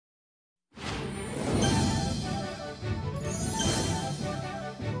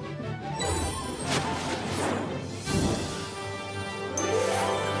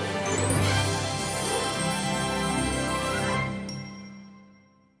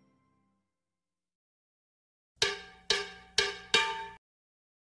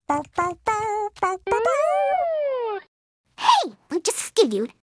Hey, we just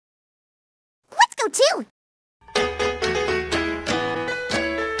skidooed. Let's go too.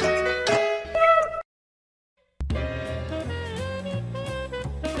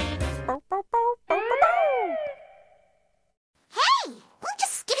 Hey, we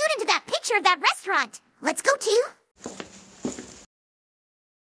just skidooed into that picture of that restaurant. Let's go too.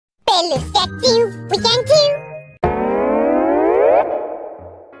 Let's get you, we can do.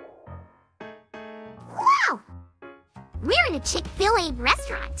 Wow! We're in a Fil-A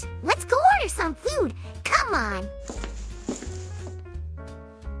restaurant. Let's go order some food. Come on.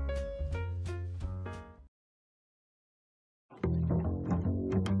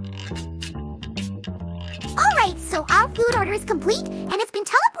 Alright, so our food order is complete and it's been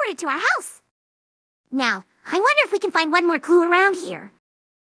teleported to our house. Now, I wonder if we can find one more clue around here.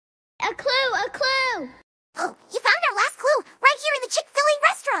 A clue! Oh, you found our last clue right here in the Fil-A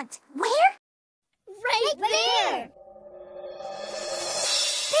restaurant. Where? Right there!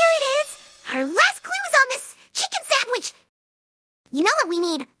 There it is! Our last clue is on this chicken sandwich! You know what we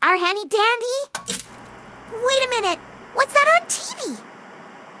need? Our handy dandy? Wait a minute! What's that on TV?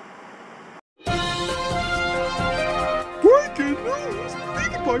 Breaking news!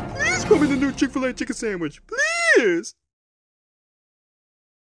 Pinkie Pie, please come in the new Chick-fil-A chicken sandwich, please!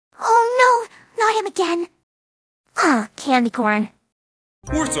 Oh no, not him again. Ah, candy corn.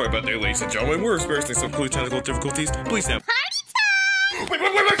 We're sorry about that, ladies and gentlemen. We're experiencing some clue technical difficulties. Please stand. Party time!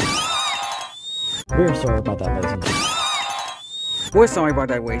 Wait! We're sorry about that, ladies and gentlemen. We're sorry about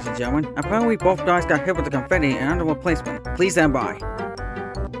that, ladies and gentlemen. Apparently both guys got hit with the confetti and under replacement. Please stand by.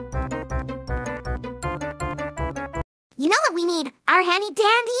 You know what we need? Our handy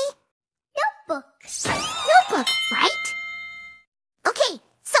dandy? Notebook, right? Okay,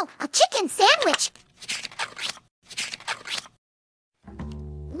 so a chicken sandwich.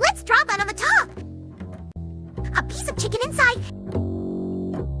 Let's draw a bun on the top. A piece of chicken inside.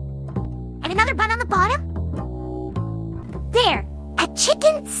 And another bun on the bottom. There, a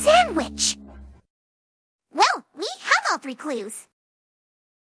chicken sandwich. Well, we have all three clues.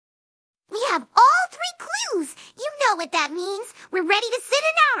 We have all three clues. You know what that means. We're ready to sit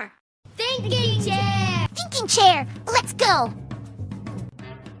in our thinking chair! thinking chair. Let's go.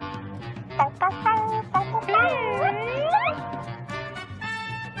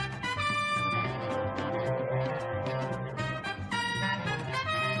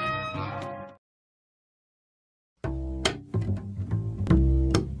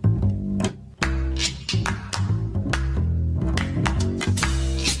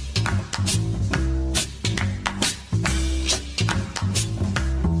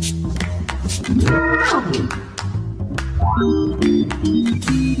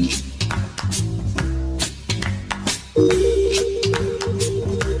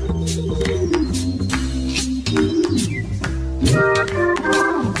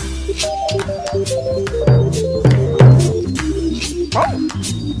 Oh!